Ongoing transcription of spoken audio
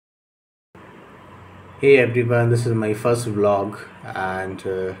Hey everyone, this is my first vlog, and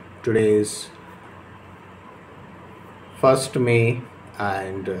today is 1st May,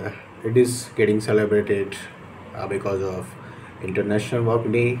 and it is getting celebrated because of International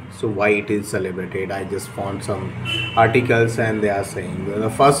Work Day. So why it is celebrated? I just found some articles, and they are saying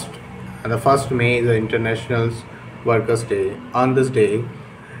the first May is the International Workers' Day. On this day,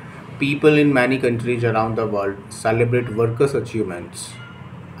 people in many countries around the world celebrate workers' achievements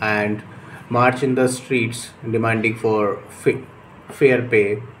and march in the streets demanding for fair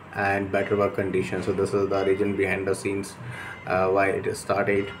pay and better work conditions. So this is the reason behind the scenes, why it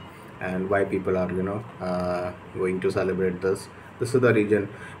started and why people are going to celebrate this. This is the reason.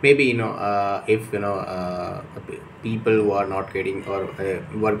 Maybe if people who are not getting, or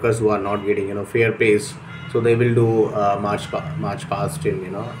workers who are not getting fair pays, so they will do march past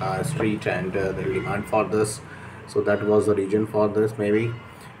in street, and they'll demand for this. So that was the reason for this, maybe.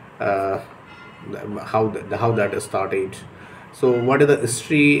 uh, how that started. So what is the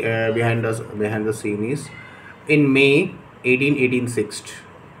history behind the scene is, in May 1886,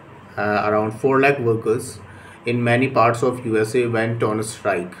 around 4 lakh workers in many parts of USA went on a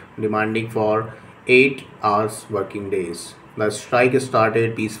strike demanding for 8 hours working days. The strike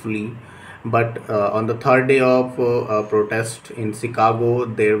started peacefully, but on the third day of protest in Chicago,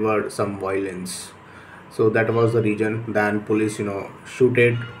 there were some violence. So that was the reason. Then police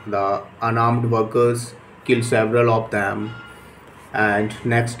shooted the unarmed workers, killed several of them, and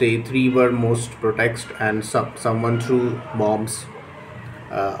next day three were most protest, and someone threw bombs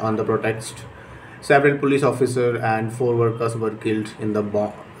on the protest. Several police officers and 4 workers were killed in the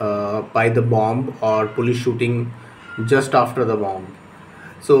by the bomb or police shooting just after the bomb.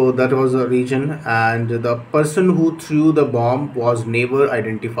 So that was the region, and the person who threw the bomb was never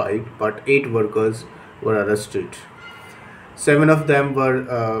identified, but 8 workers were arrested. 7 of them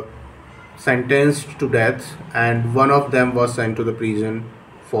were sentenced to death, and one of them was sent to the prison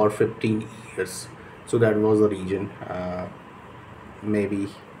for 15 years. So that was the region. Maybe,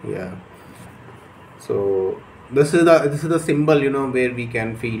 yeah. So this is the symbol, where we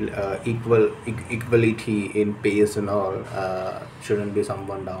can feel equality in pace and all. Shouldn't be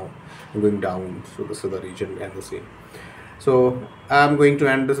someone going down. So this is the region behind the scene. So I'm going to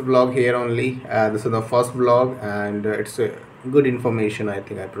end this vlog here only. This is the first vlog, and it's a good information, I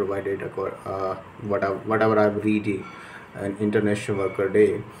think, I provided, whatever I've read an International Worker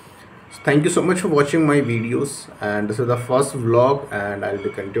Day. So thank you so much for watching my videos, and this is the first vlog, and I'll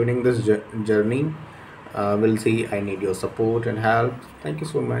be continuing this journey. We'll see. I need your support and help. Thank you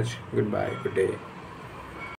so much. Goodbye. Good day.